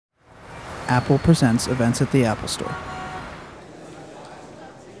Apple Presents events at the Apple Store.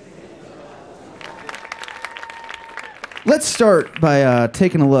 Let's start by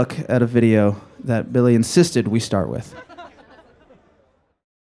taking a look at a video that Billy insisted we start with.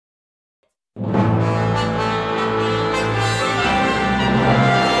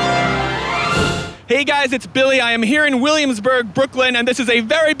 Hey guys, it's Billy. I am here in Williamsburg, Brooklyn, and this is a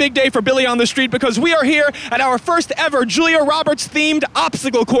very big day for Billy on the Street because we are here at our first ever Julia Roberts themed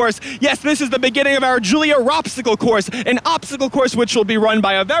obstacle course. Yes, this is the beginning of our Julia Ropsicle course, an obstacle course which will be run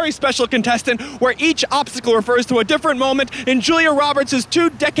by a very special contestant where each obstacle refers to a different moment in Julia Roberts'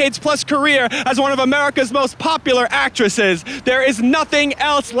 2 decades plus career as one of America's most popular actresses. There is nothing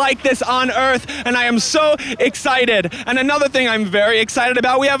else like this on earth, and I am so excited. And another thing I'm very excited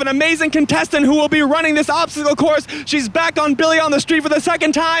about, we have an amazing contestant who will be running this obstacle course. She's back on Billy on the Street for the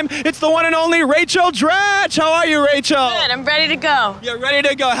second time. It's the one and only Rachel Dratch. How are you, Rachel? Good, I'm ready to go. You're ready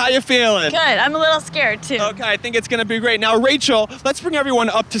to go. How you feeling? Good, I'm a little scared too. Okay, I think it's gonna be great. Now, Rachel, let's bring everyone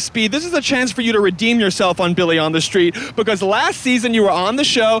up to speed. This is a chance for you to redeem yourself on Billy on the Street because last season you were on the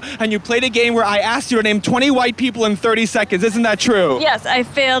show and you played a game where I asked you to name 20 white people in 30 seconds. Isn't that true? Yes, I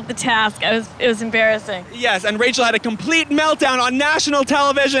failed the task. It was embarrassing. Yes, and Rachel had a complete meltdown on national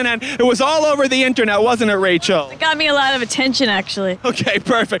television and it was all over the internet, wasn't it, Rachel? It got me a lot of attention, actually. Okay,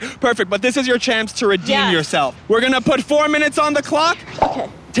 perfect. But this is your chance to redeem yourself. We're gonna put 4 minutes on the clock. Okay.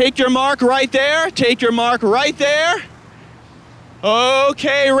 Take your mark right there. Take your mark right there.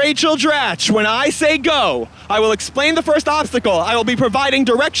 Okay, Rachel Dratch, when I say go, I will explain the first obstacle. I will be providing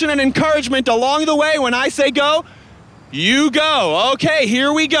direction and encouragement along the way. When I say go, you go. Okay,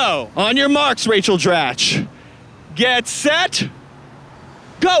 here we go. On your marks, Rachel Dratch. Get set.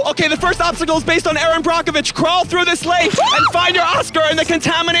 Go! Okay, the first obstacle is based on Erin Brockovich. Crawl through this lake and find your Oscar in the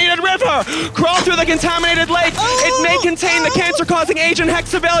contaminated river. Crawl through the contaminated lake. It may contain the cancer-causing agent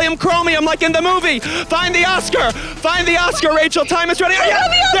hexavallium chromium like in the movie. Find the Oscar. Find the Oscar, Rachel. Time is running. Oh, yeah.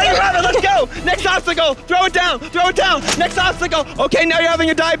 There you have it. Let's go. Next obstacle. Throw it down. Throw it down. Next obstacle. Okay, now you're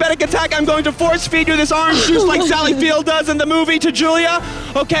having a diabetic attack. I'm going to force feed you this orange juice like Sally Field does in the movie to Julia.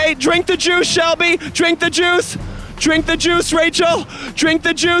 Okay, drink the juice, Shelby. Drink the juice. Drink the juice, Rachel. Drink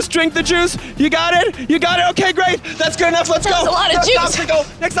the juice. Drink the juice. You got it? You got it? Okay, great. That's good enough. Let's go. That's a lot of juice.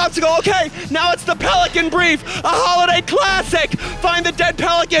 Next obstacle. Okay, now it's the Pelican Brief, a holiday classic. Find the dead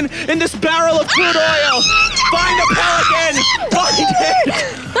pelican in this barrel of crude oil. Find the pelican. Find it.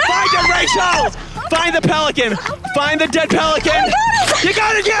 Find it, Rachel. Find the pelican. Find the dead pelican. You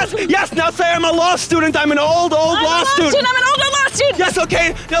got it, yes. Yes, now say I'm a law student. I'm an old law student. I'm an older law student. Yes,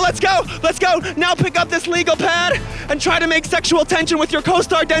 okay. Now let's go. Let's go. Now pick up this legal pad and try to make sexual tension with your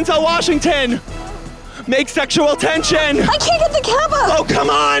co-star Denzel Washington. Make sexual tension. I can't get the cap up. Oh, come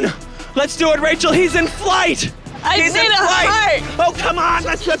on. Let's do it, Rachel. He's in flight. He's in flight. Oh, come on.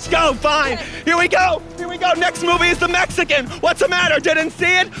 Let's go. Fine. Here we go. Next movie is The Mexican. What's the matter? Didn't see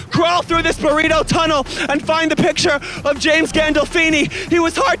it? Crawl through this burrito tunnel and find the picture of James Gandolfini. He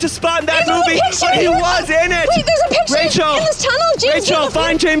was hard to spot in that movie, but he was in it. Wait, there's a picture Rachel, in this tunnel? Rachel,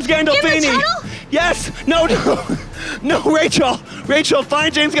 find James Gandolfini. In the tunnel? Yes. No, Rachel,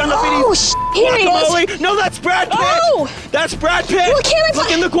 find James Gandolfini. Oh, here he is. No, that's Brad Pitt. Oh. That's Brad Pitt. Well, can't I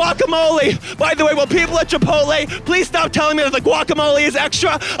Look in the guacamole. By the way, will people at Chipotle please stop telling me that the guacamole is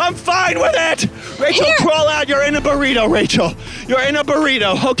extra? I'm fine with it. Rachel, crawl out. You're in a burrito, Rachel. You're in a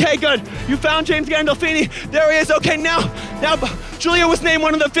burrito. Okay, good. You found James Gandolfini. There he is. Okay, now, Julia was named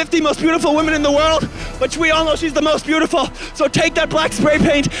one of the 50 most beautiful women in the world, but we all know she's the most beautiful. So take that black spray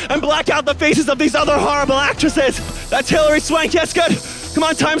paint and black out the faces of these other horrible actresses. That's Hilary Swank. Yes, good. Come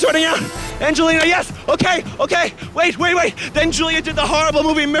on, time's running out. Angelina, yes. Okay. Wait. Then Julia did the horrible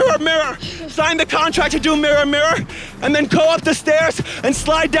movie Mirror, Mirror. Signed the contract to do Mirror, Mirror, and then go up the stairs and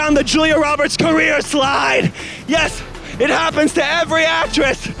slide down the Julia Roberts career slide. Yes, it happens to every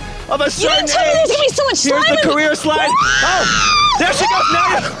actress of a certain age. You didn't tell me there's gonna be so much slime. Here's the career slide. Oh, there she goes.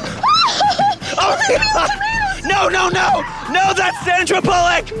 No, that's Sandra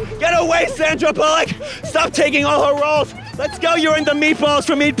Bullock. Get away, Sandra Bullock. Stop taking all her roles. Let's go. You're in the meatballs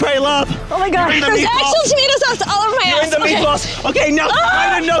from Eat, Pray, Love. Oh my God. There's actual tomato sauce all over my You're ass. in the meatballs. Okay, now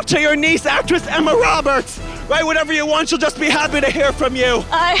write a note to your niece, actress Emma Roberts. Write whatever you want. She'll just be happy to hear from you.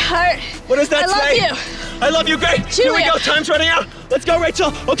 What does that say? I love you. I love you, great. Julia. Here we go, time's running out. Let's go,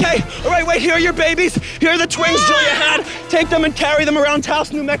 Rachel. Okay, all right, wait, here are your babies. Here are the twins Julia had. Take them and carry them around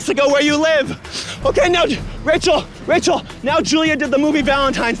Taos, New Mexico, where you live. Okay, now, Rachel, now Julia did the movie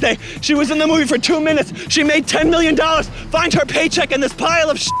Valentine's Day. She was in the movie for 2 minutes. She made $10 million. Find her paycheck in this pile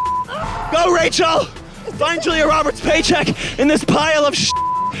of shit. Go, Rachel. Find Julia Roberts' paycheck in this pile of shit.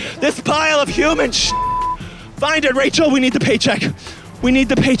 This pile of human shit. Find it, Rachel. We need the paycheck.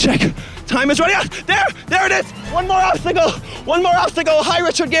 Time is running out. There it is. One more obstacle. Hi,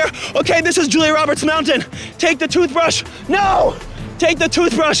 Richard Gere. Okay, this is Julia Roberts Mountain. Take the toothbrush. No! Take the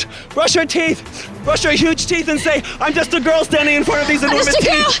toothbrush. Brush your teeth. Brush your huge teeth and say, I'm just a girl standing in front of these enormous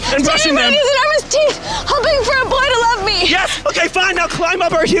teeth and brushing them. These enormous teeth, hoping for a boy to love me. Yes, okay, fine. Now climb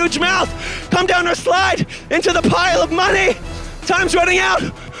up her huge mouth. Come down her slide into the pile of money. Time's running out.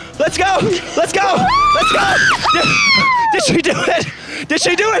 Let's go. Did she do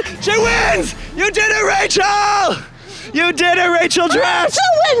it? She wins. You did it, Rachel. You did it, Rachel Dratch. So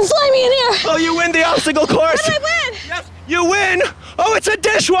win, slimy in here. Oh, you win the obstacle course. How did I win? Yes, you win. Oh, it's a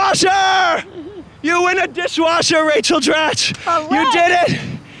dishwasher. You win a dishwasher, Rachel Dratch. All right. You did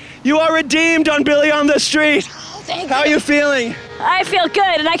it. You are redeemed on Billy on the Street. Oh, thank How are you feeling? I feel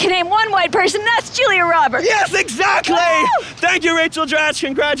good, and I can name one white person. That's Julia Roberts. Yes, exactly. Woo! Thank you, Rachel Dratch.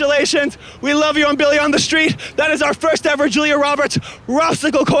 Congratulations. We love you on Billy on the Street. That is our first ever Julia Roberts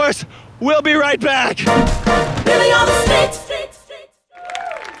obstacle course. We'll be right back. Billy on the Street.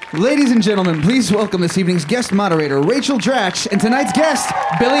 Ladies and gentlemen, please welcome this evening's guest moderator, Rachel Dratch, and tonight's guest,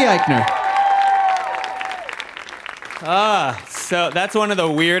 Billy Eichner. So that's one of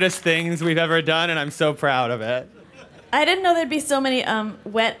the weirdest things we've ever done, and I'm so proud of it. I didn't know there'd be so many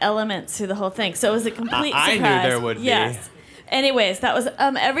wet elements through the whole thing, so it was a complete I surprise. knew there would be. Yes. Anyways, that was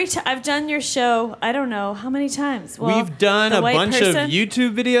every time I've done your show. I don't know how many times. Well, We've done the a white bunch person, of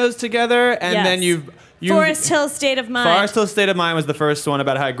YouTube videos together, and Yes. then you've Forest Hill State of Mind. Forest Hill State of Mind was the first one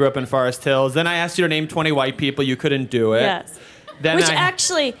about how I grew up in Forest Hills. Then I asked you to name 20 white people. You couldn't do it. Yes. Then Which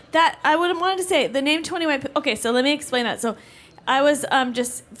actually, that I would have wanted to say the name 20 white. Okay, so let me explain that. So, I was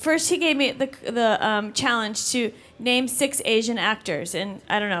just first he gave me the challenge to name 6 Asian actors in,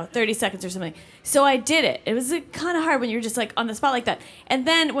 I don't know, 30 seconds or something. So I did it. It was kind of hard when you're just like on the spot like that. And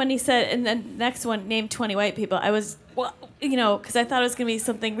then when he said, and then next one, name 20 white people, I was, well, you know, because I thought it was going to be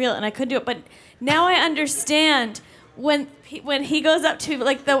something real and I couldn't do it. But now I understand when he goes up to,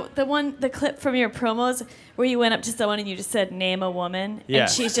 like the clip from your promos where you went up to someone and you just said, name a woman. Yeah.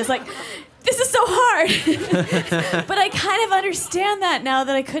 And she's just like, this is so hard. But I kind of understand that now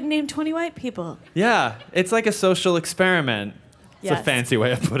that I couldn't name 20 white people. Yeah, it's like a social experiment. It's a Yes. fancy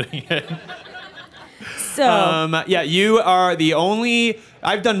way of putting it. So, Yeah, you are the only.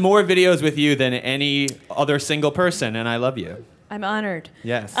 I've done more videos with you than any other single person, and I love you. I'm honored.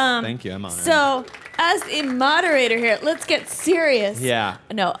 Yes, thank you. I'm honored. So, as the moderator here, let's get serious. Yeah.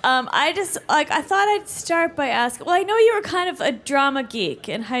 No, I just, I thought I'd start by asking, well, I know you were kind of a drama geek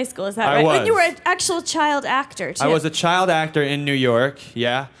in high school, is that I right? was. And you were an actual child actor, too. I was a child actor in New York,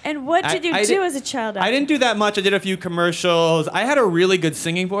 yeah. And what did you do as a child actor? I didn't do that much. I did a few commercials. I had a really good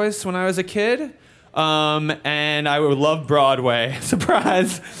singing voice when I was a kid. And I would love Broadway.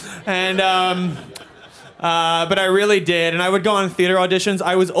 Surprise. And, but I really did. And I would go on theater auditions.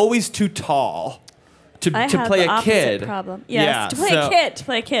 I was always too tall to play a kid. Problem. Yes, Yeah, to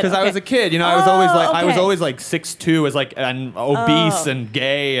play a kid. Because I was a kid, you know, I was always like 6'2", as like and obese and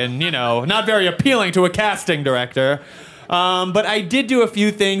gay and, you know, not very appealing to a casting director. But I did do a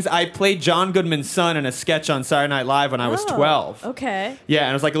few things. I played John Goodman's son in a sketch on Saturday Night Live when I was 12. Okay. Yeah,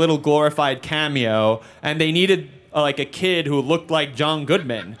 and it was like a little glorified cameo, and they needed like a kid who looked like John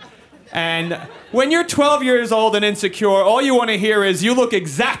Goodman. And when you're 12 years old and insecure, all you want to hear is, you look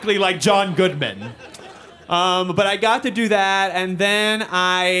exactly like John Goodman. But I got to do that, and then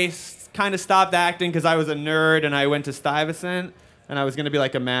I kind of stopped acting because I was a nerd, and I went to Stuyvesant, and I was going to be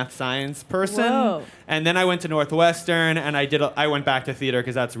like a math science person. Whoa. And then I went to Northwestern, and I went back to theater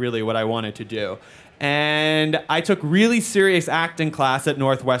because that's really what I wanted to do. And I took really serious acting class at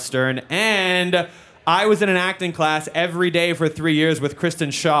Northwestern, and I was in an acting class every day for 3 years with Kristen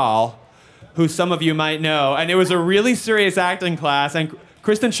Schaal, who some of you might know. And it was a really serious acting class, and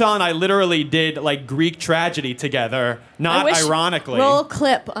Kristen Schaal and I literally did like Greek tragedy together, not ironically. Roll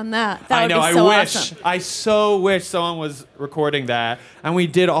clip on that. That I would know, be so I wish. awesome. I so wish someone was recording that. And we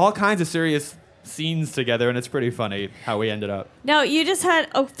did all kinds of serious scenes together, and it's pretty funny how we ended up. Now, you just had,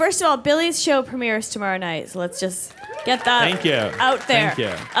 first of all, Billy's show premieres tomorrow night, so let's just get that Thank you. out there. Thank you.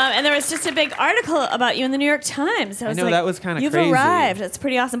 And there was just a big article about you in the New York Times. I know, that was kinda You've crazy. arrived. That's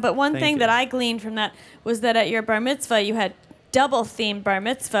pretty awesome. But one Thank thing you. that I gleaned from that was that at your bar mitzvah, you had double-themed bar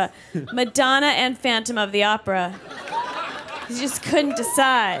mitzvah, Madonna and Phantom of the Opera. You just couldn't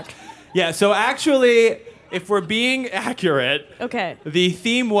decide. Yeah, so actually, if we're being accurate, Okay. the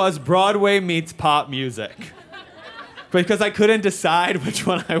theme was Broadway meets pop music. Because I couldn't decide which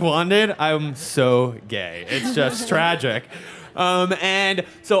one I wanted. I'm so gay. It's just tragic. And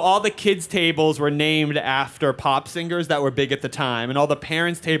so all the kids' tables were named after pop singers that were big at the time, and all the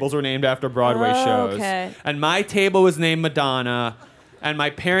parents' tables were named after Broadway shows. Okay. And my table was named Madonna, And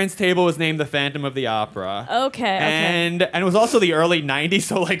my parents' table was named the Phantom of the Opera. Okay. And it was also the early 90s,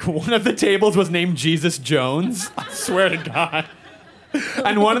 so like one of the tables was named Jesus Jones. I swear to God.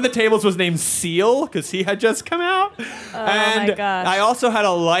 And one of the tables was named Seal because he had just come out. And my gosh. I also had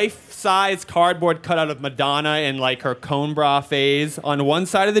a life-size cardboard cutout of Madonna in like her cone bra phase on one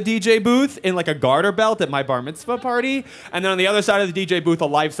side of the DJ booth in like a garter belt at my bar mitzvah party, and then on the other side of the DJ booth a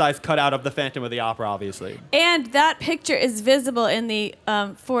life-size cutout of the Phantom of the Opera, obviously. And that picture is visible in the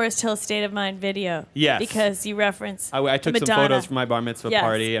Forest Hill State of Mind video. Yes. Because you reference I took some Madonna. photos from my bar mitzvah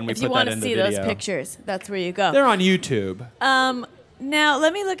party, and we put that in the video. If you want to see those pictures, that's where you go. They're on YouTube. Now,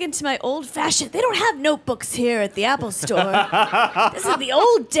 let me look into my old-fashioned... They don't have notebooks here at the Apple Store. This is the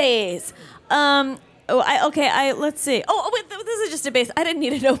old days. Let's see. Wait, this is just a base. I didn't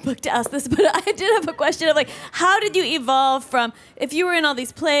need a notebook to ask this, but I did have a question of, like, how did you evolve from... If you were in all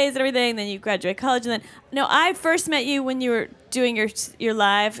these plays and everything, then you graduate college, and then... No, I first met you when you were doing your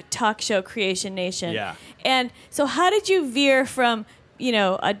live talk show, Creation Nation. Yeah. And so how did you veer from,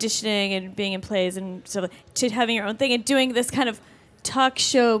 auditioning and being in plays and stuff, to having your own thing and doing this kind of talk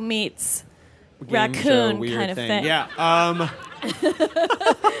show meets Game show, raccoon weird kind of thing? Yeah. It's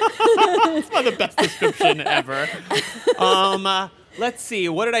not the best description ever. Let's see.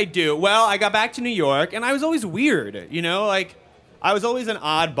 What did I do? Well, I got back to New York, and I was always weird. Like I was always an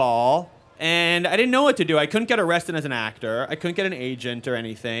oddball, and I didn't know what to do. I couldn't get arrested as an actor. I couldn't get an agent or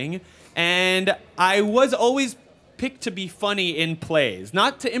anything, and I was always picked to be funny in plays,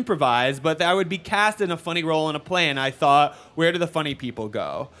 not to improvise, but I would be cast in a funny role in a play, and I thought, where do the funny people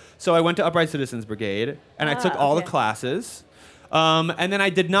go? So I went to Upright Citizens Brigade, and I took all the classes, and then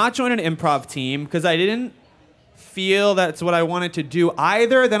I did not join an improv team because I didn't feel that's what I wanted to do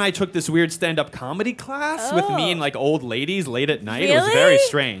either. Then I took this weird stand-up comedy class with me and like old ladies late at night. Really? It was very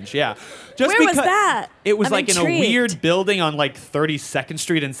strange. Yeah. Just Where was that? It was I'm like intrigued. in a weird building on like 32nd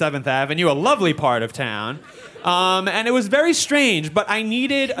Street and 7th Avenue, a lovely part of town. And it was very strange, but I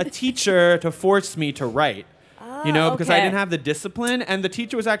needed a teacher to force me to write. Because I okay. didn't have the discipline, and the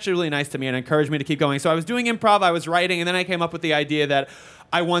teacher was actually really nice to me and encouraged me to keep going. So I was doing improv, I was writing, and then I came up with the idea that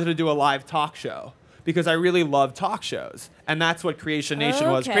I wanted to do a live talk show because I really love talk shows. And that's what Creation Nation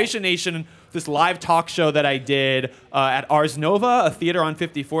was. Okay. Creation Nation, this live talk show that I did at Ars Nova, a theater on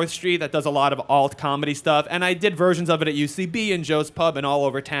 54th Street that does a lot of alt comedy stuff. And I did versions of it at UCB and Joe's Pub and all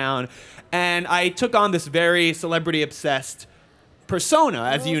over town. And I took on this very celebrity-obsessed persona.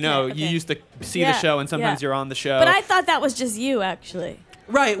 As you know, okay. you used to see the show, and sometimes you're on the show. But I thought that was just you, actually.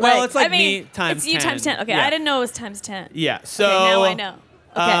 Right. Well, it's like me times 10. It's you times 10. Okay, Yeah. I didn't know it was times 10. Yeah. So Okay, now I know.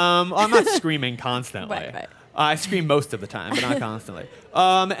 Okay. I'm not screaming constantly. Right. I scream most of the time, but not constantly.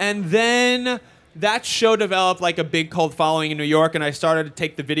 And then that show developed like a big cult following in New York, and I started to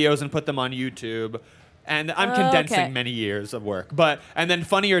take the videos and put them on YouTube. And I'm condensing okay. many years of work. And then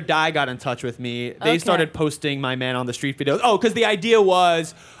Funny or Die got in touch with me. They Okay. started posting my Man on the Street videos. Oh, because the idea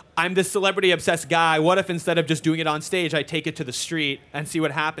was, I'm this celebrity-obsessed guy. What if instead of just doing it on stage, I take it to the street and see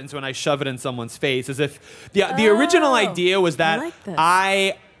what happens when I shove it in someone's face? As if the original idea was that like this.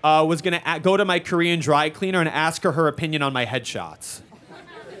 I was going to go to my Korean dry cleaner and ask her opinion on my headshots.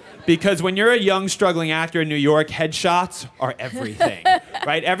 Because when you're a young, struggling actor in New York, headshots are everything,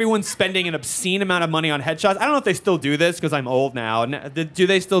 right? Everyone's spending an obscene amount of money on headshots. I don't know if they still do this because I'm old now. Do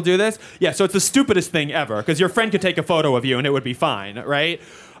they still do this? Yeah, so it's the stupidest thing ever because your friend could take a photo of you and it would be fine, right?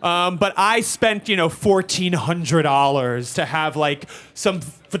 But I spent, $1,400 to have like some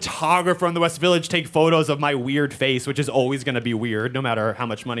photographer in the West Village take photos of my weird face, which is always going to be weird no matter how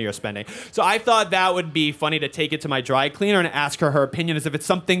much money you're spending. So I thought that would be funny to take it to my dry cleaner and ask her opinion as if it's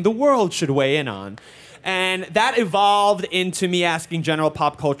something the world should weigh in on. And that evolved into me asking general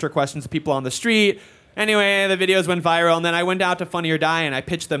pop culture questions to people on the street. Anyway, the videos went viral, and then I went out to Funny or Die, and I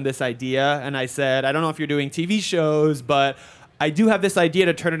pitched them this idea, and I said, I don't know if you're doing TV shows, but I do have this idea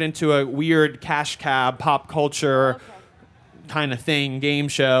to turn it into a weird cash cab pop culture kind of thing, game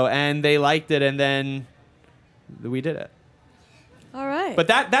show, and they liked it, and then we did it. All right. But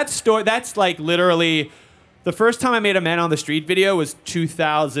that story, that's like literally, the first time I made a Man on the Street video was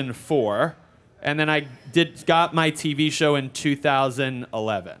 2004, and then I got my TV show in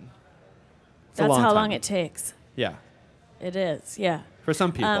 2011. That's how long it takes. Yeah. It is, yeah. For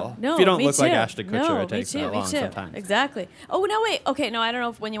some people. No, if you don't me look like too. Ashton Kutcher, no, it takes me too, that long me too. sometimes. Exactly. Oh, no, wait. Okay, no, I don't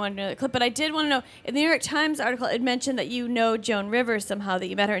know when you want to know the clip, but I did want to know, in the New York Times article, it mentioned that you know Joan Rivers somehow, that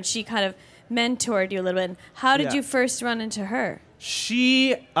you met her, and she kind of mentored you a little bit. How did Yeah. you first run into her?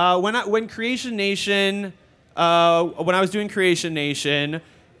 She, when Creation Nation, when I was doing Creation Nation,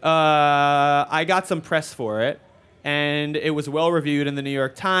 I got some press for it, and it was well reviewed in the New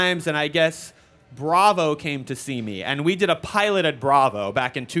York Times, and I guess Bravo came to see me, and we did a pilot at Bravo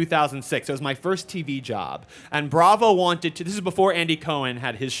back in 2006. It was my first TV job. And Bravo wanted to, this is before Andy Cohen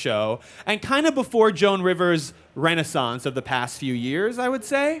had his show, and kind of before Joan Rivers' renaissance of the past few years, I would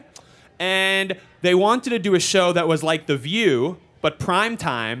say. And they wanted to do a show that was like The View, but prime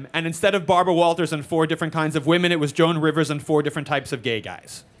time, and instead of Barbara Walters and 4 different kinds of women, it was Joan Rivers and 4 different types of gay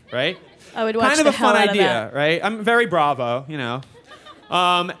guys, right? I would watch kind of the a fun hell out of idea, that. right? I'm very Bravo, you know.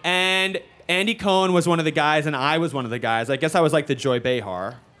 And Andy Cohen was one of the guys, and I was one of the guys. I guess I was like the Joy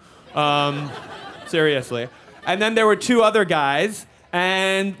Behar. Seriously. And then there were 2 other guys,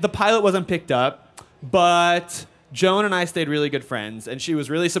 and the pilot wasn't picked up, but Joan and I stayed really good friends, and she was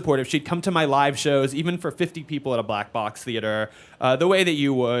really supportive. She'd come to my live shows, even for 50 people at a black box theater, the way that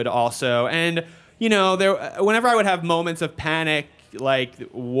you would also. And, you know, whenever I would have moments of panic, like,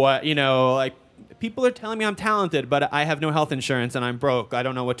 people are telling me I'm talented, but I have no health insurance and I'm broke. I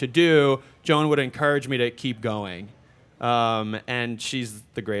don't know what to do. Joan would encourage me to keep going. And she's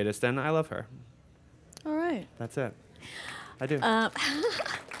the greatest, and I love her. All right. That's it. I do. I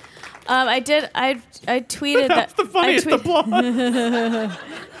tweeted that. That's the funniest applause.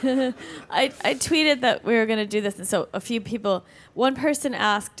 I tweeted that we were going to do this, and so a few people. One person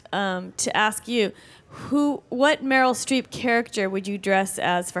asked to ask you, what Meryl Streep character would you dress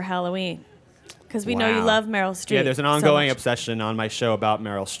as for Halloween? Because we know you Wow. love Meryl Streep. Yeah, there's an so ongoing much. obsession on my show about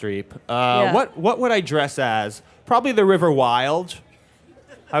Meryl Streep. Yeah. What would I dress as? Probably the River Wild.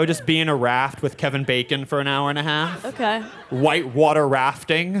 I would just be in a raft with Kevin Bacon for an hour and a half. Okay. White water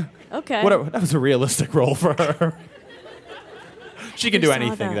rafting. Okay. That was a realistic role for her. She can do saw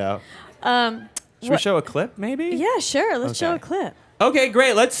anything, that. though. Should we show a clip, maybe? Yeah, sure. Let's show a Okay. clip. Okay,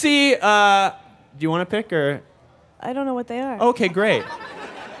 great. Let's see. Do you want to pick or? I don't know what they are. Okay, great.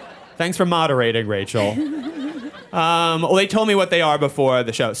 Thanks for moderating, Rachel. Well, they told me what they are before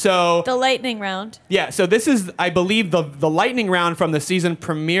the show. So The lightning round. yeah, so this is, I believe, the lightning round from the season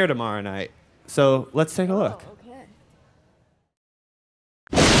premiere tomorrow night. So let's take a look.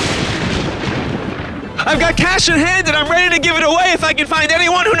 I've got cash in hand and I'm ready to give it away if I can find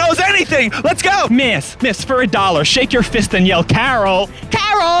anyone who knows anything. Let's go. Miss, for $1, shake your fist and yell, Carol.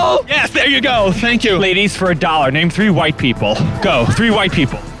 Carol! Yes, there you go. Thank you. Ladies, for $1, name 3 white people. Go, 3 white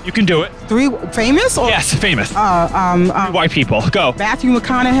people. You can do it. 3 famous or Yes, famous. 3 white people. Go. Matthew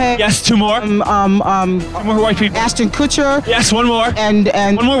McConaughey. Yes, 2 more. 2 more white people. Ashton Kutcher. Yes, 1 more. And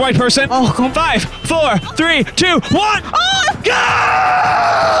 1 more white person. Oh, come- 5, 4, 3, 2, 1. Oh!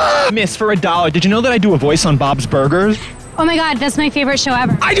 Go! Miss, for $1, did you know that I do a voice on Bob's Burgers? Oh my God, that's my favorite show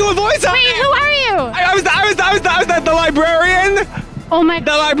ever. I do a voice on Wait, it. who are you? I was the librarian. Oh my.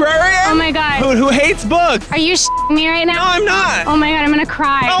 The librarian. Oh my God. Who hates books? Are you shitting me right now? No, I'm not. Oh my God, I'm gonna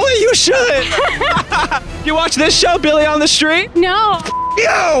cry. Oh, you should. You watch this show, Billy on the Street? No.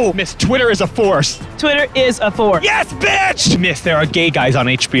 You! Miss, Twitter is a force. Twitter is a force. Yes, bitch! Miss, there are gay guys on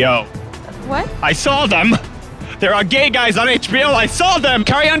HBO. What? I saw them. There are gay guys on HBO. I saw them.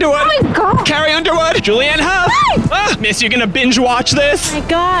 Carrie Underwood. Oh my God. Carrie Underwood. Julianne Hough. Miss, you gonna binge watch this? Oh my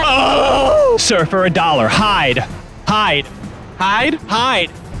God. Oh! Sir, for $1, hide. Hide. Hide. Hide.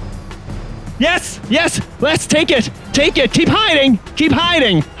 Yes, let's take it. Take it. Keep hiding. Keep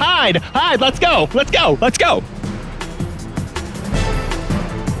hiding. Hide. Let's go. Let's go. Let's go.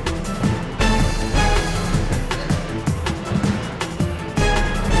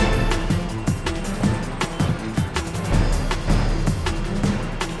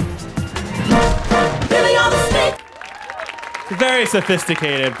 Billy on the Street. Very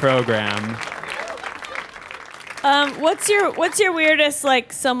sophisticated program. What's your weirdest,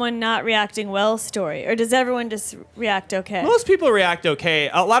 like, someone not reacting well story? Or does everyone just react okay? Most people react okay.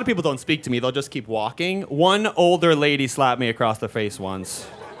 A lot of people don't speak to me. They'll just keep walking. One older lady slapped me across the face once,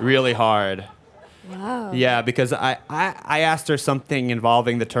 really hard. Wow. Yeah, because I asked her something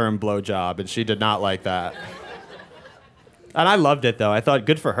involving the term blowjob, and she did not like that. And I loved it, though. I thought,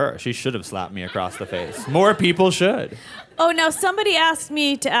 good for her. She should have slapped me across the face. More people should. Oh, now somebody asked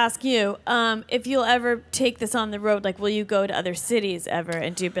me to ask you if you'll ever take this on the road. Like, will you go to other cities ever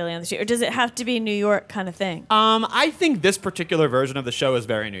and do Billy on the Street? Or does it have to be New York kind of thing? I think this particular version of the show is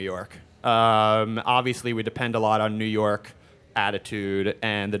very New York. Obviously, we depend a lot on New York attitude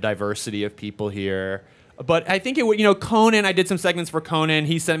and the diversity of people here. But I think it would, Conan, I did some segments for Conan.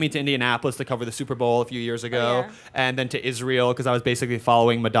 He sent me to Indianapolis to cover the Super Bowl a few years ago. yeah. And then to Israel, because I was basically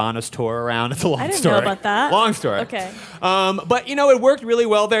following Madonna's tour around. It's a long I didn't story. know about that. Long story. Okay. But, it worked really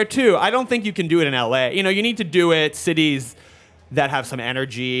well there, too. I don't think you can do it in LA. You need to do it cities that have some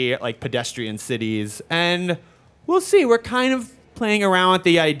energy, like pedestrian cities. And we'll see. We're kind of playing around with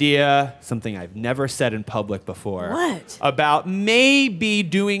the idea, something I've never said in public before. What? About maybe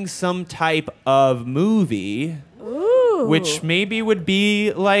doing some type of movie, Ooh. which maybe would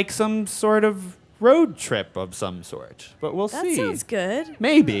be like some sort of road trip of some sort. But we'll That see. sounds good.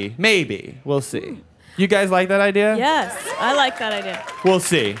 Maybe. We'll see. You guys like that idea? Yes, I like that idea. We'll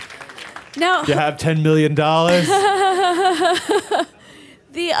see. Now, You have $10 million?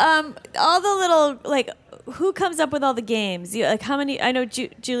 the all the little like, who comes up with all the games? You like how many? I know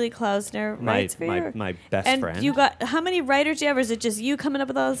Julie Klausner writes for you. My best and friend. you got how many writers do you have? Or is it just you coming up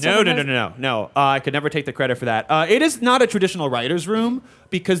with all this No. stuff? I could never take the credit for that. It is not a traditional writer's room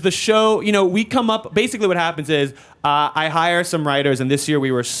because the show, we come up, basically what happens is I hire some writers, and this year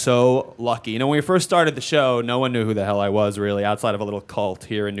we were so lucky. When we first started the show, no one knew who the hell I was really outside of a little cult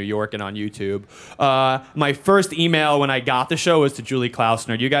here in New York and on YouTube. My first email when I got the show was to Julie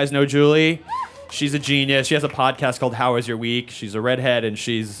Klausner. Do you guys know Julie? She's a genius. She has a podcast called How Was Your Week? She's a redhead, and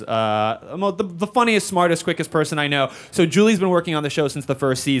she's the funniest, smartest, quickest person I know. So Julie's been working on the show since the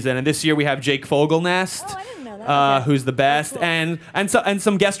first season, and this year we have Jake Fogelnest. Oh, I didn't know that. Okay. Who's the best, Cool. and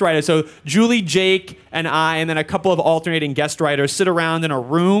some guest writers. So Julie, Jake, and I, and then a couple of alternating guest writers sit around in a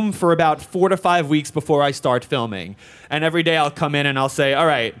room for about 4 to 5 weeks before I start filming. And every day I'll come in and I'll say, all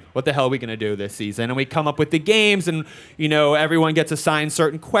right, what the hell are we gonna do this season? And we come up with the games, and everyone gets assigned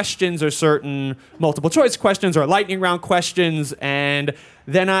certain questions or certain multiple choice questions or lightning round questions, and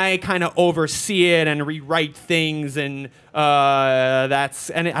then I kind of oversee it and rewrite things, and I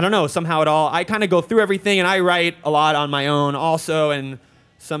don't know, somehow I kind of go through everything, and I write a lot on my own also, and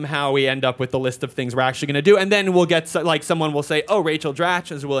somehow we end up with the list of things we're actually going to do, and then we'll get, someone will say, oh, Rachel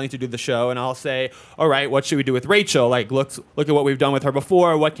Dratch is willing to do the show, and I'll say, all right, what should we do with Rachel? Like, look at what we've done with her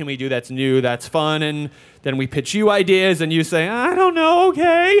before, what can we do that's new, that's fun, and then we pitch you ideas, and you say, I don't know,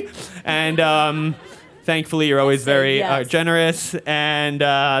 okay, and thankfully, you're always very yes. generous, and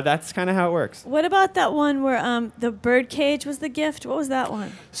that's kind of how it works. What about that one where the bird cage was the gift? What was that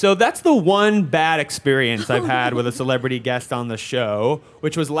one? So that's the one bad experience I've had with a celebrity guest on the show,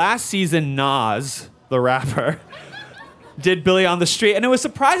 which was last season. Nas, the rapper, did Billy on the Street, and it was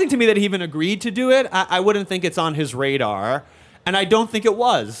surprising to me that he even agreed to do it. I wouldn't think it's on his radar, and I don't think it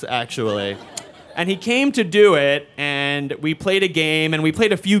was, actually. And he came to do it, and we played a game, and we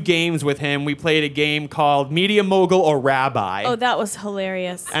played a few games with him. We played a game called Media Mogul or Rabbi. Oh, that was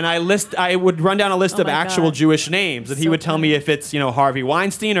hilarious. And I would run down a list Oh of my actual God. Jewish names, and he So would tell me funny. if it's, Harvey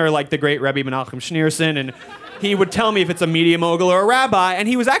Weinstein or like the great Rebbe Menachem Schneerson, and he would tell me if it's a media mogul or a rabbi, and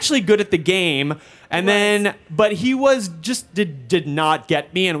he was actually good at the game. And but he was just did not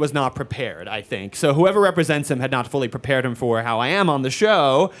get me and was not prepared, I think. So whoever represents him had not fully prepared him for how I am on the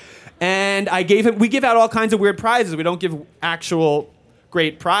show. And we give out all kinds of weird prizes. We don't give actual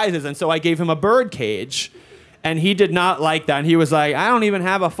great prizes. And so I gave him a bird cage, and he did not like that. And he was like, I don't even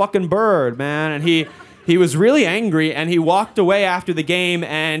have a fucking bird, man. And he was really angry, and he walked away after the game,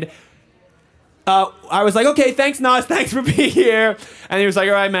 and I was like, okay, thanks, Nas, thanks for being here. And he was like,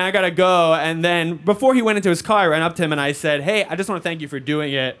 all right, man, I gotta go. And then before he went into his car, I ran up to him and I said, hey, I just want to thank you for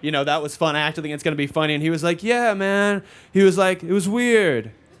doing it. That was fun. I actually think it's gonna be funny. And he was like, yeah, man. He was like, it was weird.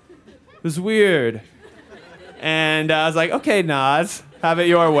 It was weird. And I was like, okay, Nas, have it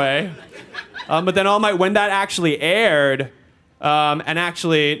your way. But then when that actually aired, and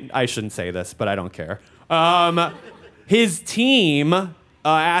actually, I shouldn't say this, but I don't care. His team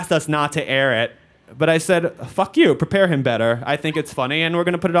asked us not to air it, but I said, fuck you, prepare him better. I think it's funny, and we're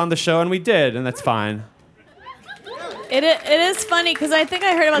going to put it on the show, and we did, and that's fine. It is funny because I think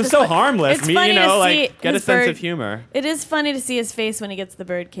I heard about It's this. so harmless. It's funny to see Get a his sense bird- of humor. It is funny to see his face when he gets the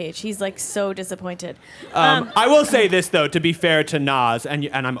bird cage. He's like so disappointed. I will say this, though, to be fair to Nas, and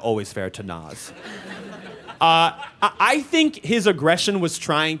I'm always fair to Nas. I think his aggression was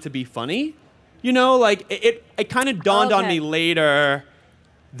trying to be funny. It kind of dawned on Okay. me later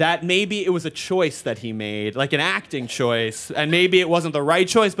that maybe it was a choice that he made, like an acting choice, and maybe it wasn't the right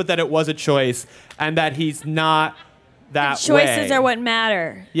choice, but that it was a choice, and that he's not that Choices way. are what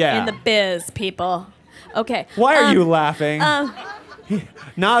matter Yeah. in the biz, people. Okay. Why are you laughing? Um,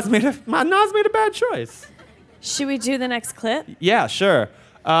 Nas made a bad choice. should we do the next clip? Yeah, sure.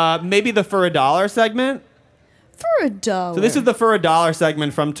 Maybe the For a Dollar segment. For $1. So this is the For a Dollar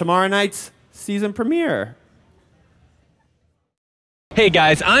segment from tomorrow night's season premiere. Hey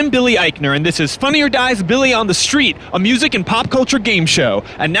guys, I'm Billy Eichner, and this is Funny or Die's Billy on the Street, a music and pop culture game show.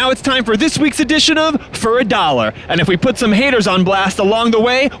 And now it's time for this week's edition of For a Dollar. And if we put some haters on blast along the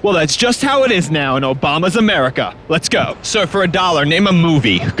way, well, that's just how it is now in Obama's America. Let's go. Sir, for $1, name a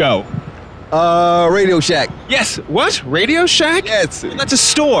movie. Go. Radio Shack. Yes, what? Radio Shack? Yes. Well, that's a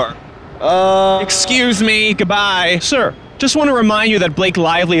store. Excuse me, goodbye. Sir, Just want to remind you that Blake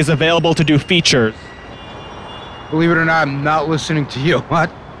Lively is available to do features. Believe it or not, I'm not listening to you.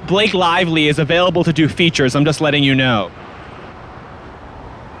 What? Blake Lively is available to do features. I'm just letting you know.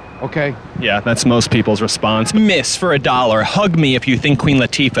 Okay. Yeah, that's most people's response. Miss, for $1, hug me if you think Queen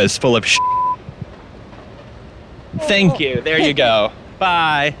Latifah is full of sh**. Thank you. There you go.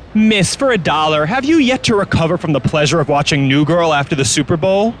 Bye. Miss, for $1, have you yet to recover from the pleasure of watching New Girl after the Super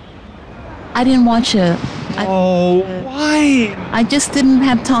Bowl? I didn't watch it. Why? I just didn't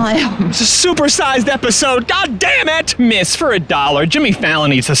have time. It's a supersized episode. God damn it! Miss, for $1, Jimmy Fallon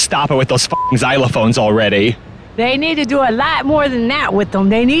needs to stop it with those f***ing xylophones already. They need to do a lot more than that with them.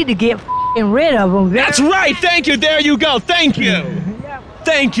 They need to get f***ing rid of them. That's right. Thank you. There you go. Thank you.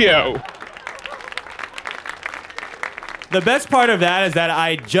 Thank you. The best part of that is that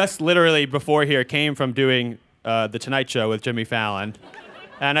I just literally before here came from doing The Tonight Show with Jimmy Fallon.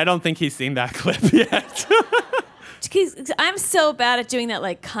 And I don't think he's seen that clip yet. I'm so bad at doing that,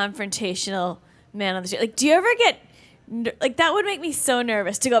 like, confrontational man on the street. Like, do you ever get, like, that would make me so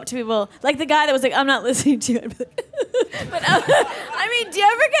nervous to go up to people, like the guy that was like, I'm not listening to you. But, I mean, do you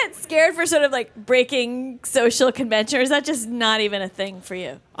ever get scared for sort of, like, breaking social convention, or is that just not even a thing for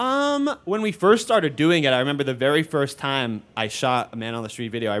you? When we first started doing it, I remember the very first time I shot a Man on the Street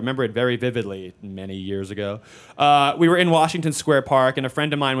video. I remember it very vividly many years ago. We were in Washington Square Park, and a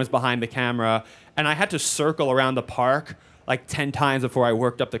friend of mine was behind the camera, and I had to circle around the park like 10 times before I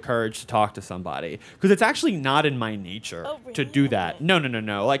worked up the courage to talk to somebody. Because it's actually not in my nature to do that.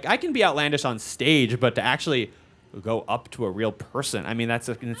 No. Like, I can be outlandish on stage, but to actually go up to a real person, I mean, that's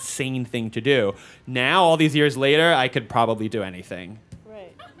an insane thing to do. Now, all these years later, I could probably do anything.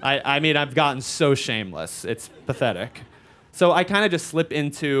 I mean, I've gotten so shameless. It's pathetic. So I kind of just slip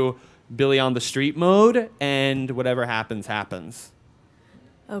into Billy on the Street mode, and whatever happens, happens.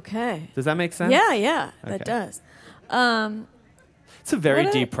 Okay. Does that make sense? Yeah, Okay. that does. It's a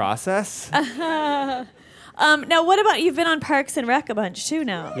very deep process. Now, what about, you've been on Parks and Rec a bunch too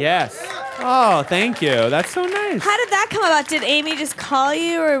now. Yes. Oh, thank you. That's so nice. How did that come about? Did Amy just call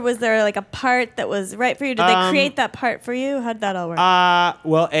you, or was there like a part that was right for you? Did they create that part for you? How did that all work?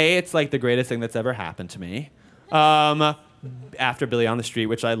 Well, it's like the greatest thing that's ever happened to me. After Billy on the Street,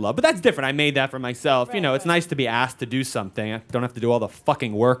 which I love. But that's different. I made that for myself. Right, it's nice to be asked to do something. I don't have to do all the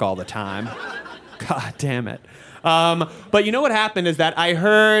fucking work all the time. God damn it. But you know what happened is that I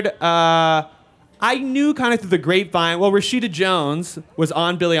heard... I knew kind of through the grapevine, well, Rashida Jones was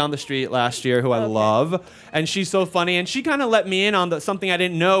on Billy on the Street last year, who I love, and she's so funny, and she kind of let me in on something I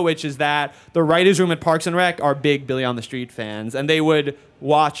didn't know, which is that the writers' room at Parks and Rec are big Billy on the Street fans, and they would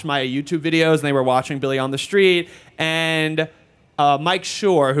watch my YouTube videos, and they were watching Billy on the Street, and Mike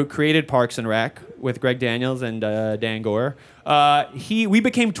Shore, who created Parks and Rec with Greg Daniels and Dan Gore, we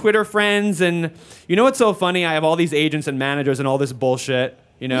became Twitter friends, and you know what's so funny? I have all these agents and managers and all this bullshit,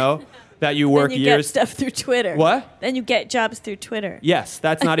 that you work then you years. get stuff through Twitter. What? Then you get jobs through Twitter. Yes,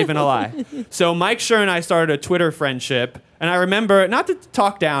 that's not even a lie. So Mike Schur and I started a Twitter friendship, and I remember, not to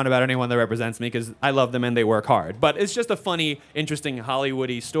talk down about anyone that represents me, because I love them and they work hard, but it's just a funny, interesting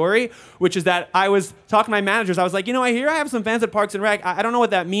Hollywoody story, which is that I was talking to my managers. I was like, I hear I have some fans at Parks and Rec. I don't know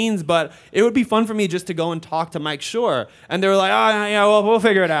what that means, but it would be fun for me just to go and talk to Mike Schur. And they were like, oh, yeah, well, we'll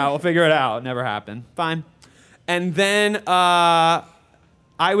figure it out. We'll figure it out. It never happened. Fine. And then...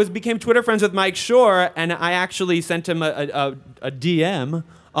 I became Twitter friends with Mike Shore, and I actually sent him a DM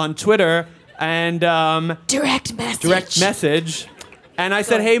on Twitter and direct message. And I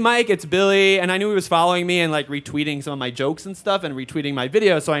said, hey, Mike, it's Billy. And I knew he was following me and like retweeting some of my jokes and stuff and retweeting my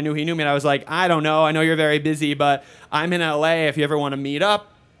videos. So I knew he knew me. And I was like, I don't know. I know you're very busy, but I'm in LA. If you ever want to meet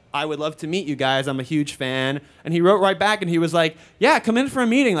up, I would love to meet you guys. I'm a huge fan. And he wrote right back and he was like, yeah, come in for a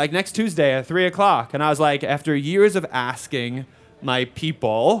meeting like next Tuesday at 3:00. And I was like, after years of asking my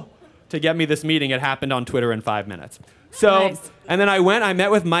people to get me this meeting, it happened on Twitter in 5 minutes. So, nice. And then I met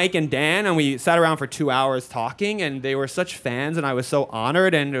with Mike and Dan, and we sat around for 2 hours talking, and they were such fans, and I was so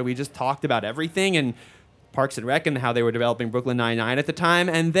honored, and we just talked about everything, and Parks and Rec, and how they were developing Brooklyn Nine-Nine at the time.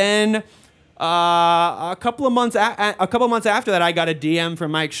 And then a couple of months after that, I got a DM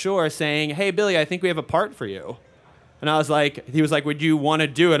from Mike Shore saying, hey, Billy, I think we have a part for you. And he was like, would you want to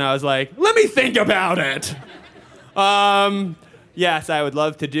do it? And I was like, let me think about it. Yes, I would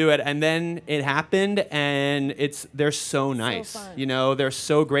love to do it. And then it happened, and they're so nice. So they're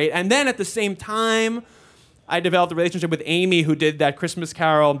so great. And then at the same time, I developed a relationship with Amy, who did that Christmas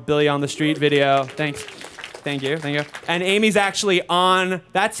Carol Billy on the Street video. Thanks. Thank you. And Amy's actually on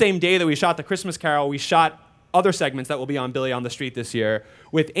that same day that we shot the Christmas Carol, we shot other segments that will be on Billy on the Street this year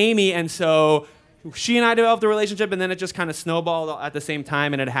with Amy. And so she and I developed a relationship, and then it just kind of snowballed at the same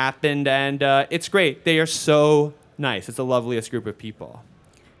time, and it happened. And it's great. They are so nice. It's the loveliest group of people.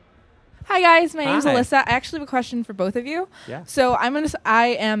 Hi guys, my name's Hi. Alyssa. I actually have a question for both of you. Yeah. So I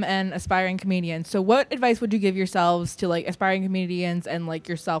am an aspiring comedian. So what advice would you give yourselves to like aspiring comedians and like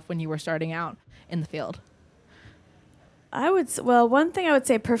yourself when you were starting out in the field? One thing I would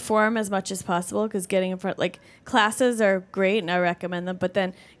say, perform as much as possible, because getting in front, like, classes are great and I recommend them, but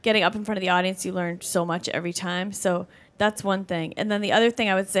then getting up in front of the audience, you learn so much every time. So that's one thing. And then the other thing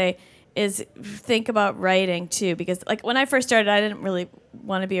I would say is think about writing too, because like when I first started, I didn't really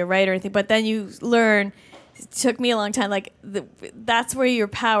want to be a writer or anything, but then you learn. It took me a long time. Like that's where your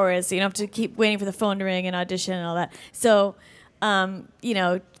power is. So you don't have to keep waiting for the phone to ring and audition and all that. So,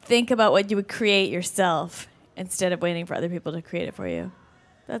 think about what you would create yourself instead of waiting for other people to create it for you.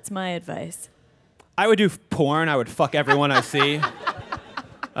 That's my advice. I would do porn. I would fuck everyone I see.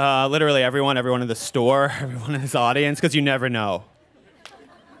 Literally everyone in the store, everyone in this audience, because you never know.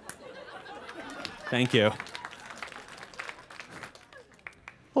 Thank you.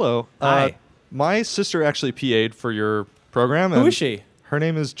 Hello. Hi. My sister actually PA'd for your program. Who and is she? Her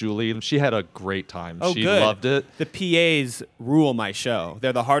name is Julie, and she had a great time. Oh, she good. loved it. The PAs rule my show.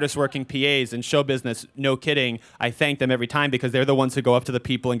 They're the hardest working PAs in show business. No kidding. I thank them every time because they're the ones who go up to the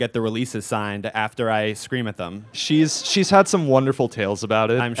people and get the releases signed after I scream at them. She's had some wonderful tales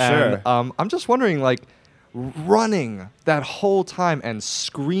about it. I'm sure. And, I'm just wondering, like, running that whole time and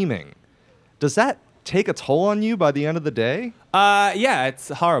screaming, does that take a toll on you by the end of the day? Yeah, it's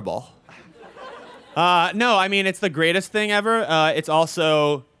horrible. No, I mean, it's the greatest thing ever. It's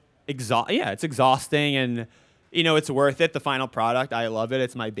also it's exhausting, and it's worth it. The final product, I love it.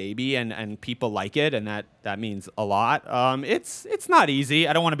 It's my baby, and people like it, and that means a lot. It's not easy.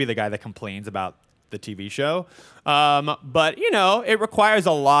 I don't want to be the guy that complains about the TV show, but it requires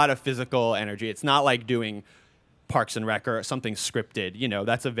a lot of physical energy. It's not like doing Parks and Rec or something scripted.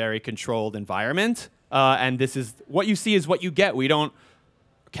 That's a very controlled environment, and this is what you see is what you get. We don't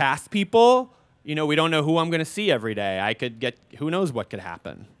cast people. We don't know who I'm going to see every day. I could get, who knows what could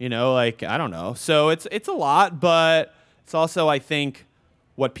happen, I don't know. So it's a lot, but it's also, I think,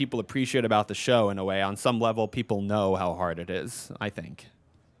 what people appreciate about the show in a way. On some level, people know how hard it is, I think.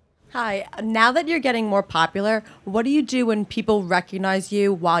 Hi, now that you're getting more popular, what do you do when people recognize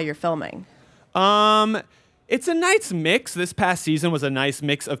you while you're filming? It's a nice mix. This past season was a nice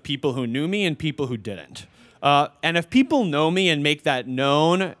mix of people who knew me and people who didn't. And if people know me and make that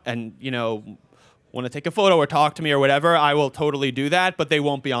known and, want to take a photo or talk to me or whatever, I will totally do that, but they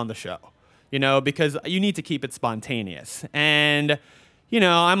won't be on the show, because you need to keep it spontaneous. And,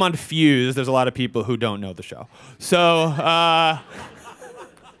 I'm on Fuse. There's a lot of people who don't know the show. So,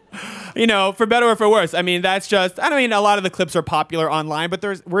 for better or for worse, I mean, that's just, a lot of the clips are popular online, but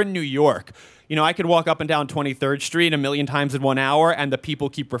we're in New York. I could walk up and down 23rd Street a million times in 1 hour, and the people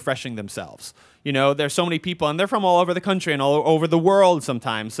keep refreshing themselves. There's so many people, and they're from all over the country and all over the world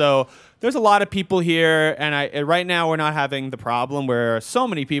sometimes. So there's a lot of people here, and right now we're not having the problem where so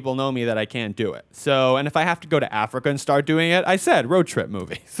many people know me that I can't do it. So, and if I have to go to Africa and start doing it, I said road trip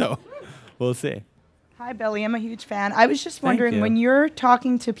movie. So we'll see. Hi, Billy. I'm a huge fan. I was just wondering, you. when you're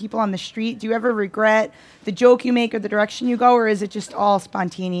talking to people on the street, do you ever regret the joke you make or the direction you go, or is it just all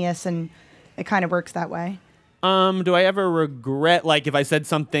spontaneous and it kind of works that way? Do I ever regret, like, if I said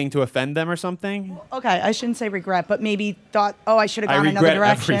something to offend them or something? Okay, I shouldn't say regret, but maybe thought, I should have gone another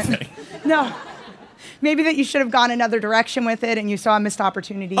regret direction. everything. No. Maybe that you should have gone another direction with it and you saw a missed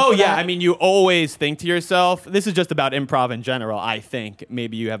opportunity. Oh, for yeah. that. I mean, you always think to yourself, this is just about improv in general, I think.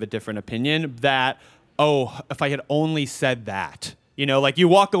 Maybe you have a different opinion that, if I had only said that. Like you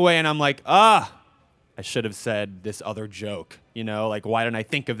walk away and I'm like, I should have said this other joke. Like, why didn't I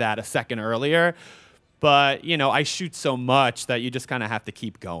think of that a second earlier? But, I shoot so much that you just kind of have to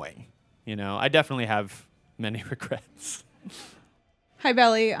keep going. I definitely have many regrets. Hi,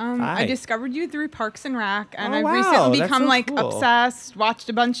 Belly. Hi. I discovered you through Parks and Rec, and Oh, I've wow, recently that's become so cool. obsessed. Watched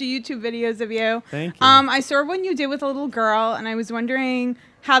a bunch of YouTube videos of you. Thank you. I saw one you did with a little girl, and I was wondering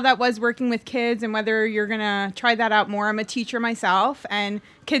how that was working with kids and whether you're gonna try that out more. I'm a teacher myself, and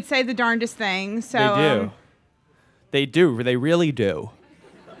kids say the darndest things. So They do. They do. They really do.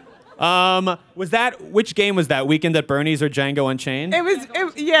 Which game was that? Weekend at Bernie's or Django Unchained? it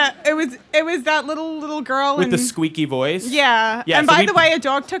was that little girl With and the squeaky voice? yeah. Yeah, And so by we- the way, a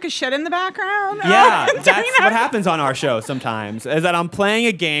dog took a shit in the background. Yeah, During that's what happens on our show sometimes, is that I'm playing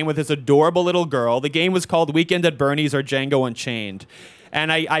a game with this adorable little girl. The game was called Weekend at Bernie's or Django Unchained.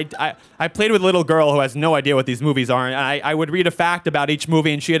 And I played with a little girl who has no idea what these movies are. And I would read a fact about each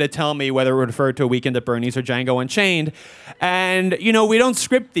movie, and she had to tell me whether it referred to A Weekend at Bernie's or Django Unchained. And, we don't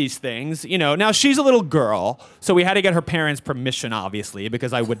script these things. Now she's a little girl, so we had to get her parents' permission, obviously,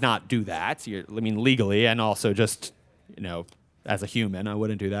 because I would not do that. Legally, and also just, as a human, I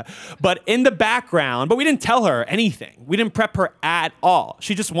wouldn't do that. But in the background, we didn't tell her anything. We didn't prep her at all.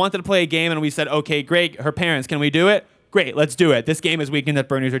 She just wanted to play a game, and we said, okay, great. Her parents, can we do it? Great, let's do it. This game is Weekend at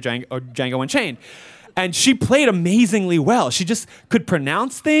Bernie's or Django Unchained. And she played amazingly well. She just could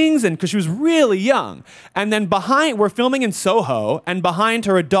pronounce things, and because she was really young. And then we're filming in Soho, and behind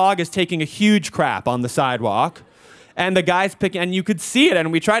her, a dog is taking a huge crap on the sidewalk. And the guy's picking, and you could see it,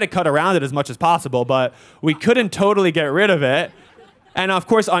 and we tried to cut around it as much as possible, but we couldn't totally get rid of it. And of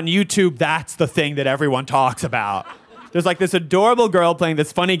course, on YouTube, that's the thing that everyone talks about. There's like this adorable girl playing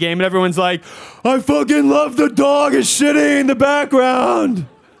this funny game, and everyone's like, I fucking love the dog is shitting in the background.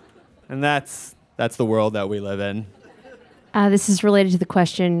 And that's the world that we live in. This is related to the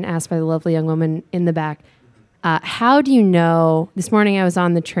question asked by the lovely young woman in the back. How do you know, this morning I was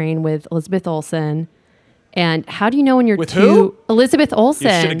on the train with Elizabeth Olsen, and how do you know when you're With who? Elizabeth Olsen.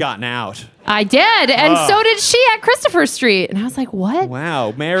 You should have gotten out. I did, and so did she at Christopher Street. And I was like, what?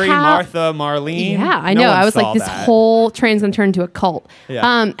 Wow, Mary, Martha, Marlene. Yeah, I No know. one I was saw like, this that. whole train's going to turn into a cult.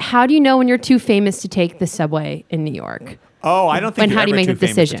 Yeah. How do you know when you're too famous to take the subway in New York? Oh, I don't think And you're how do you ever make too the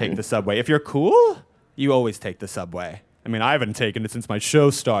famous to decision? take the subway. If you're cool, you always take the subway. I mean, I haven't taken it since my show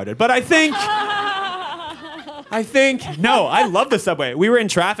started, but I think, no, I love the subway. We were in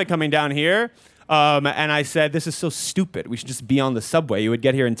traffic coming down here, and I said, this is so stupid. We should just be on the subway. You would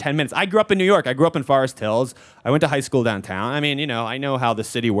get here in 10 minutes. I grew up in New York. I grew up in Forest Hills. I went to high school downtown. I mean, I know how the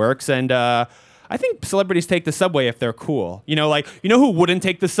city works, and I think celebrities take the subway if they're cool. You know who wouldn't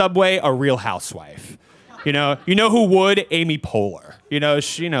take the subway? A Real Housewife. You know who would? Amy Poehler.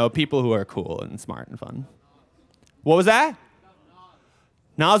 People who are cool and smart and fun. What was that?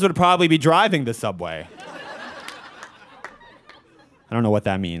 Nas would probably be driving the subway. I don't know what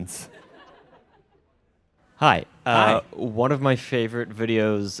that means. Hi. Hi. One of my favorite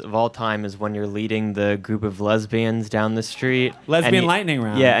videos of all time is when you're leading the group of lesbians down the street. Lesbian lightning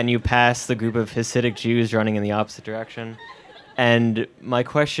round. Yeah, and you pass the group of Hasidic Jews running in the opposite direction. And my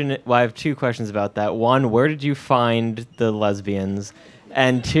question, I have two questions about that. One, where did you find the lesbians?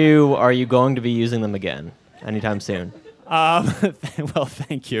 And two, are you going to be using them again anytime soon? Well,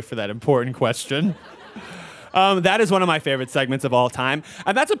 thank you for that important question. That is one of my favorite segments of all time.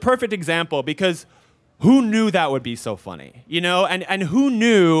 And that's a perfect example because who knew that would be so funny? And who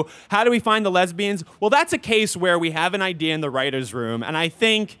knew, how do we find the lesbians? Well, that's a case where we have an idea in the writer's room, and I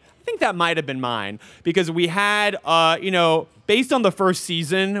think that might have been mine because we had, based on the first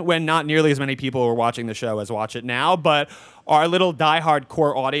season when not nearly as many people were watching the show as watch it now, but our little diehard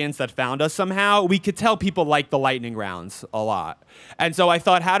core audience that found us somehow, we could tell people like the lightning rounds a lot. And so I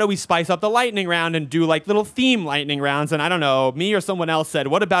thought, how do we spice up the lightning round and do like little theme lightning rounds? And I don't know, me or someone else said,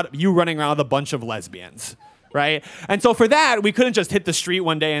 what about you running around with a bunch of lesbians? Right? And so for that, we couldn't just hit the street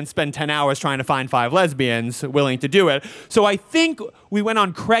one day and spend 10 hours trying to find 5 lesbians willing to do it. So I think we went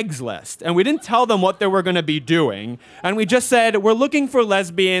on Craigslist, and we didn't tell them what they were going to be doing. And we just said, we're looking for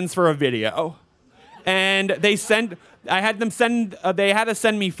lesbians for a video. And they had to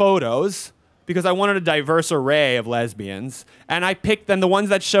send me photos because I wanted a diverse array of lesbians. And I picked them. The ones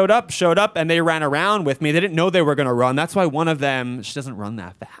that showed up, and they ran around with me. They didn't know they were going to run. That's why one of them, she doesn't run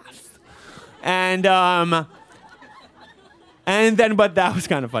that fast. But that was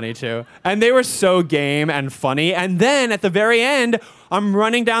kind of funny too. And they were so game and funny. And then at the very end, I'm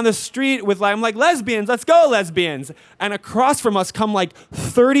running down the street I'm like, lesbians, let's go, lesbians. And across from us come like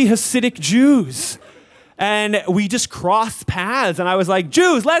 30 Hasidic Jews. And we just crossed paths. And I was like,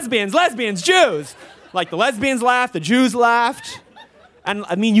 Jews, lesbians, Jews. Like the lesbians laughed, the Jews laughed. And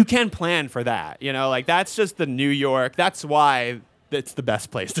I mean, you can plan for that. That's just the New York. That's why it's the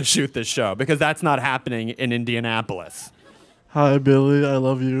best place to shoot this show, because that's not happening in Indianapolis. Hi, Billy. I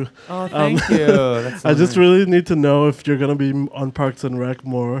love you. Oh, thank you. That's so I just nice. really need to know if you're going to be on Parks and Rec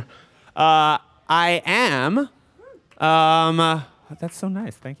more. I am. That's so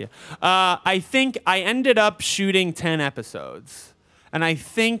nice. Thank you. I think I ended up shooting 10 episodes. And I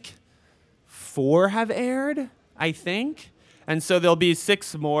think 4 have aired, I think. And so there'll be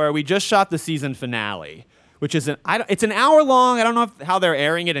 6 more. We just shot the season finale, which is it's an hour long. I don't know how they're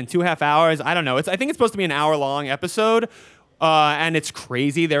airing it in 2.5 hours. I don't know. I think it's supposed to be an hour-long episode. And it's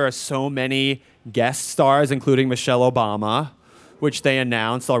crazy. There are so many guest stars, including Michelle Obama, which they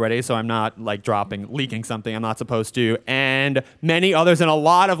announced already, so I'm not leaking something I'm not supposed to, and many others, and a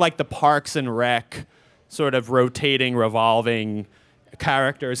lot of the Parks and Rec sort of rotating, revolving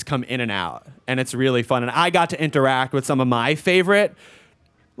characters come in and out, and it's really fun. And I got to interact with some of my favorite,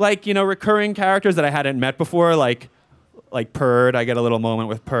 recurring characters that I hadn't met before, like Purd. I get a little moment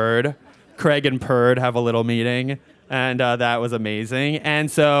with Purd. Craig and Purd have a little meeting, and that was amazing. And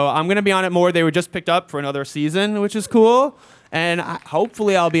so I'm gonna be on it more. They were just picked up for another season, which is cool. And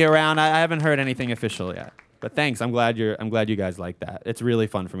hopefully I'll be around. I haven't heard anything official yet, but thanks. I'm glad you guys like that. It's really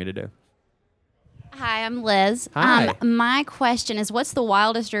fun for me to do. Hi, I'm Liz. Hi. My question is, what's the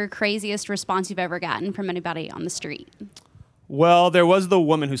wildest or craziest response you've ever gotten from anybody on the street? Well, there was the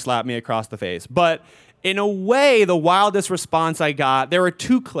woman who slapped me across the face. But in a way, the wildest response I got, there were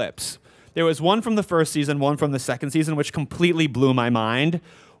 2 clips. There was one from the first season, one from the second season, which completely blew my mind.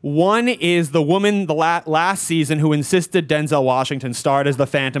 One is the woman the last season who insisted Denzel Washington starred as the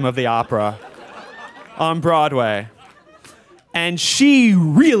Phantom of the Opera on Broadway. And she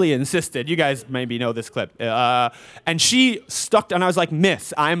really insisted. You guys maybe know this clip. And she stuck, and I was like,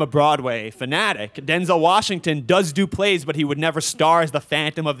 Miss, I'm a Broadway fanatic. Denzel Washington does do plays, but he would never star as the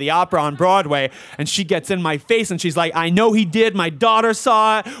Phantom of the Opera on Broadway. And she gets in my face, and she's like, I know he did. My daughter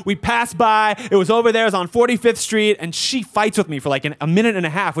saw it. We passed by. It was over there. It was on 45th Street. And she fights with me for like a minute and a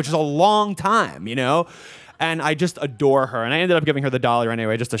half, which is a long time, And I just adore her. And I ended up giving her the $1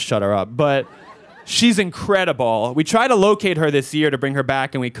 anyway, just to shut her up. But she's incredible. We tried to locate her this year to bring her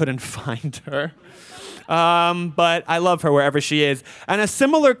back, and we couldn't find her. But I love her wherever she is. And a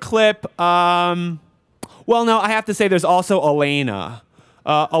similar clip, I have to say there's also Elena.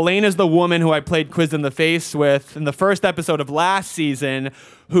 Elena's the woman who I played Quiz in the Face with in the first episode of last season,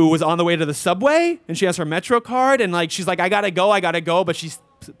 who was on the way to the subway, and she has her Metro card, and she's like, I gotta go, but she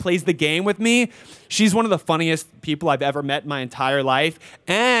plays the game with me. She's one of the funniest people I've ever met in my entire life,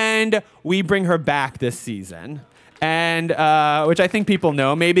 and we bring her back this season. And which I think people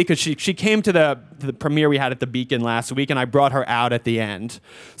know maybe because she came to the premiere we had at the Beacon last week, and I brought her out at the end.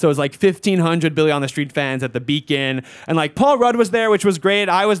 So it was like 1,500 Billy on the Street fans at the Beacon, and Paul Rudd was there, which was great.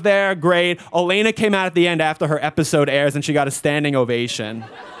 I was there, great. Elena came out at the end after her episode airs, and she got a standing ovation.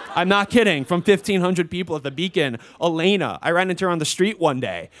 I'm not kidding. From 1,500 people at the Beacon, Elena. I ran into her on the street one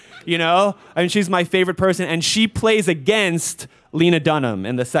day. She's my favorite person, and she plays against Lena Dunham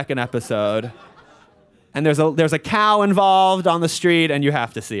in the second episode. And there's a cow involved on the street, and you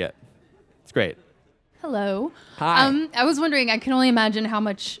have to see it. It's great. Hello. Hi. I was wondering, I can only imagine how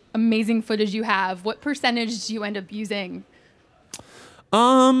much amazing footage you have. What percentage do you end up using?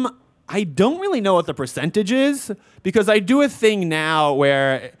 I don't really know what the percentage is, because I do a thing now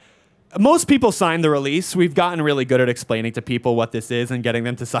where most people sign the release. We've gotten really good at explaining to people what this is and getting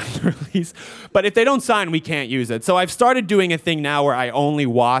them to sign the release. But if they don't sign, we can't use it. So I've started doing a thing now where I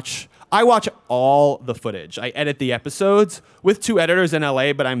watch all the footage. I edit the episodes with 2 editors in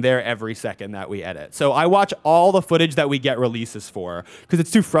LA, but I'm there every second that we edit. So I watch all the footage that we get releases for, because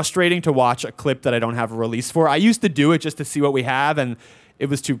it's too frustrating to watch a clip that I don't have a release for. I used to do it just to see what we have, and it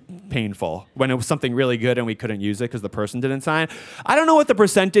was too painful when it was something really good and we couldn't use it because the person didn't sign. I don't know what the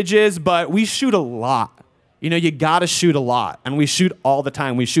percentage is, but we shoot a lot. You gotta shoot a lot, and we shoot all the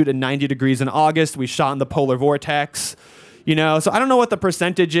time. We shoot at 90 degrees in August. We shot in the polar vortex. So I don't know what the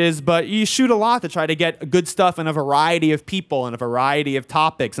percentage is, but you shoot a lot to try to get good stuff in a variety of people and a variety of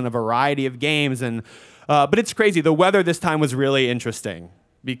topics and a variety of games. But it's crazy. The weather this time was really interesting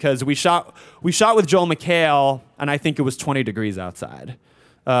because we shot with Joel McHale, and I think it was 20 degrees outside.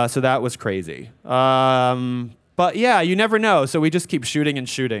 So that was crazy. But yeah, you never know. So we just keep shooting and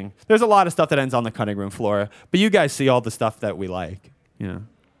shooting. There's a lot of stuff that ends on the cutting room floor, but you guys see all the stuff that we like.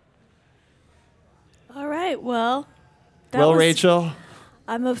 All right. Well. Rachel?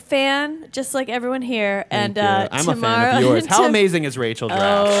 I'm a fan, just like everyone here. Thank and you. I'm tomorrow, a fan of yours. How amazing is Rachel Draft?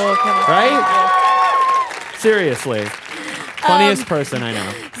 Oh, come on. Right? Seriously. Funniest person I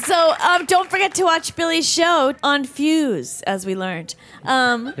know. So don't forget to watch Billy's show on Fuse, as we learned.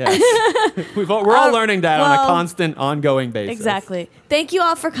 Yes. We're all learning that on a constant, ongoing basis. Exactly. Thank you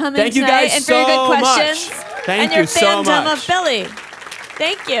all for coming Thank you tonight guys and for your good so much. questions. Thank and you your so fandom much. of Billy.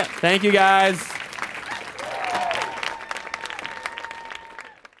 Thank you. Thank you, guys.